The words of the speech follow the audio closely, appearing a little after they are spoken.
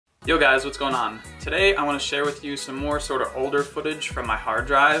Yo guys, what's going on? Today I want to share with you some more sort of older footage from my hard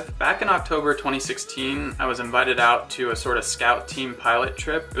drive. Back in October 2016, I was invited out to a sort of scout team pilot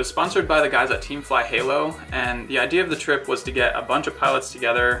trip. It was sponsored by the guys at Team Fly Halo, and the idea of the trip was to get a bunch of pilots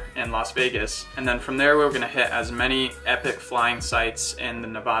together in Las Vegas, and then from there we were going to hit as many epic flying sites in the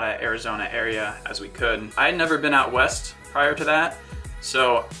Nevada, Arizona area as we could. I had never been out west prior to that,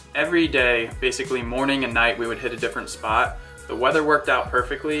 so every day, basically morning and night, we would hit a different spot. The weather worked out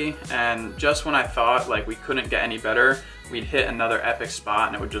perfectly, and just when I thought like we couldn't get any better, we'd hit another epic spot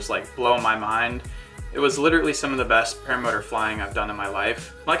and it would just like blow my mind. It was literally some of the best paramotor flying I've done in my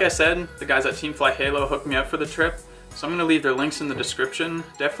life. Like I said, the guys at Team Fly Halo hooked me up for the trip, so I'm gonna leave their links in the description.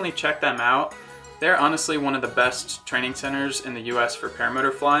 Definitely check them out. They're honestly one of the best training centers in the US for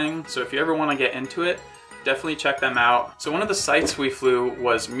paramotor flying, so if you ever wanna get into it, definitely check them out. So one of the sites we flew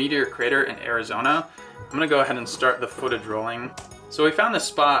was Meteor Crater in Arizona. I'm gonna go ahead and start the footage rolling. So we found this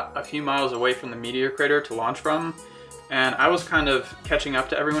spot a few miles away from the Meteor Crater to launch from, and I was kind of catching up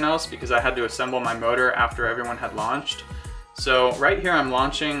to everyone else because I had to assemble my motor after everyone had launched. So right here I'm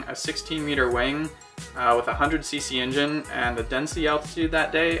launching a 16-meter wing with a 100cc engine, and the density altitude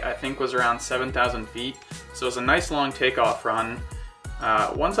that day I think was around 7,000 feet. So it was a nice long takeoff run.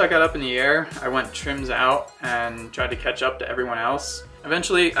 Once I got up in the air, I went trims out and tried to catch up to everyone else.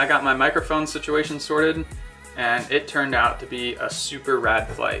 Eventually, I got my microphone situation sorted, and it turned out to be a super rad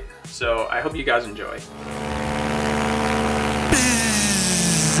flight. So I hope you guys enjoy.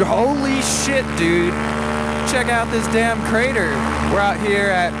 Holy shit, dude. Check out this damn crater. We're out here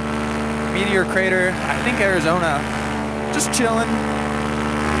at Meteor Crater, I think Arizona. Just chilling.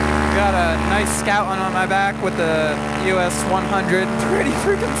 Got a nice scout one on my back with the US 100. Pretty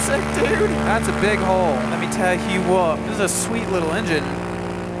freaking sick, dude. That's a big hole. Let me tell you what. This is a sweet little engine.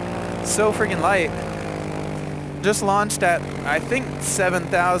 So freaking light. Just launched at, I think,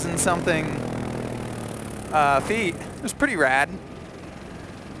 7,000 something feet. It was pretty rad.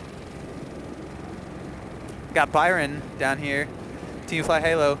 Got Byron down here. Team Fly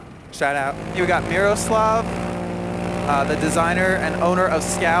Halo. Shout out. Here we got Miroslav, the designer and owner of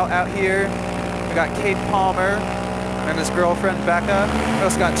Scout out here. We got Kate Palmer and his girlfriend Becca. We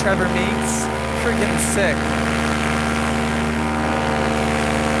also got Trevor Meeks. Freaking sick.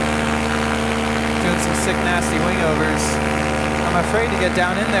 Doing some sick nasty wingovers. I'm afraid to get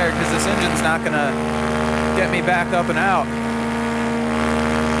down in there because this engine's not gonna get me back up and out.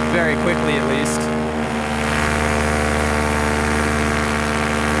 Very quickly at least.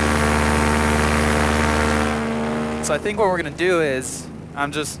 So I think what we're gonna do is,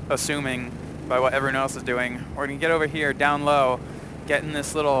 I'm just assuming by what everyone else is doing, we're gonna get over here down low, get in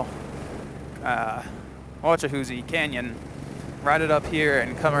this little Wachahoozie Canyon, ride it up here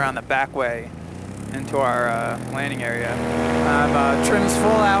and come around the back way into our landing area. I'm trim's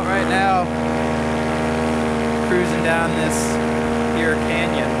full out right now, cruising down this here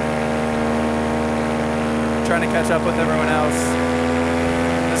canyon, trying to catch up with everyone else.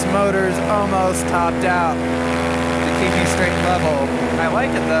 This motor's almost topped out. Keep me straight and level. I like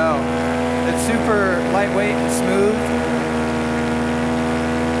it though. It's super lightweight and smooth.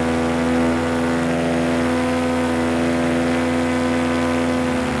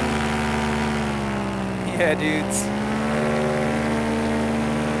 Yeah, dudes.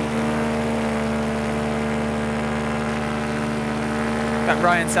 Got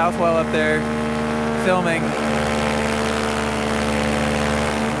Brian Southwell up there filming.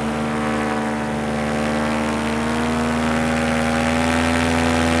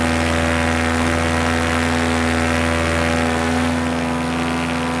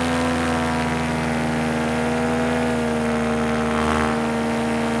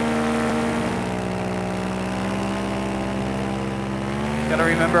 Gotta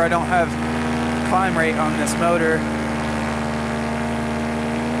remember I don't have climb rate on this motor.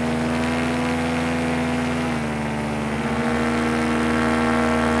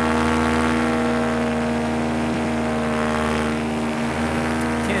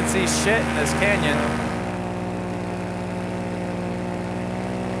 Can't see shit in this canyon.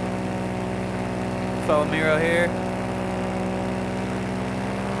 Follow Miro here.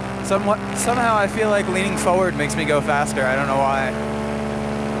 Somehow I feel like leaning forward makes me go faster. I don't know why.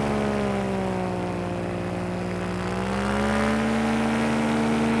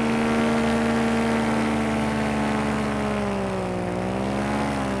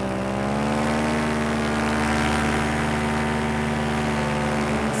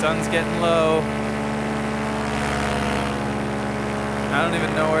 Sun's getting low. I don't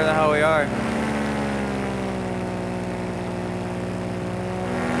even know where the hell we are.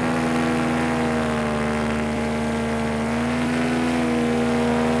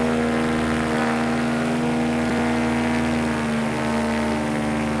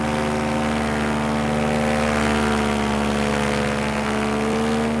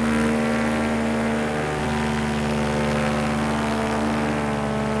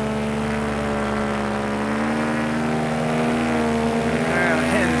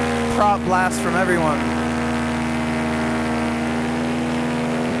 top blast from everyone.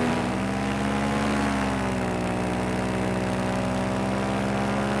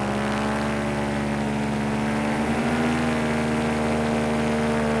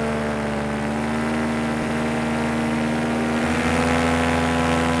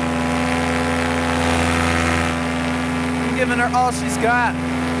 Giving her all she's got.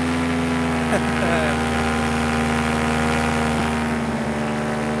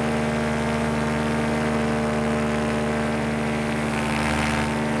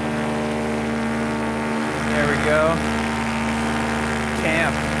 There we go.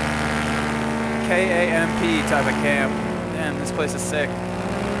 Camp. K-A-M-P type of camp. Damn, this place is sick.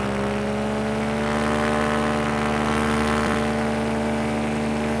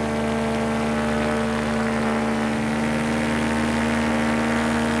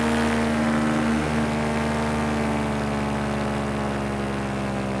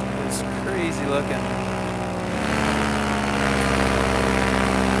 Crazy looking.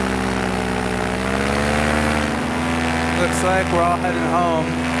 Looks like we're all heading home.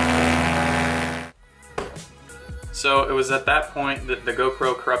 So it was at that point that the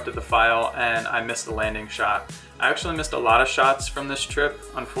GoPro corrupted the file and I missed the landing shot. I actually missed a lot of shots from this trip,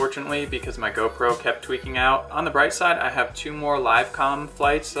 unfortunately, because my GoPro kept tweaking out. On the bright side, I have 2 more live comm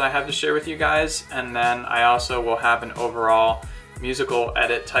flights that I have to share with you guys, and then I also will have an overall musical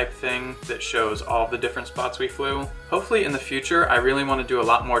edit type thing that shows all the different spots we flew. Hopefully in the future, I really want to do a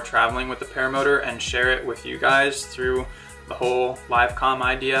lot more traveling with the paramotor and share it with you guys through the whole live comm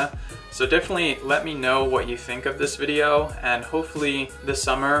idea. So definitely let me know what you think of this video, and hopefully this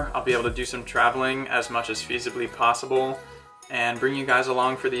summer I'll be able to do some traveling as much as feasibly possible and bring you guys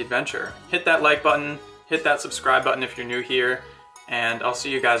along for the adventure. Hit that like button, hit that subscribe button if you're new here, and I'll see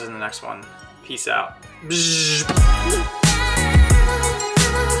you guys in the next one. Peace out.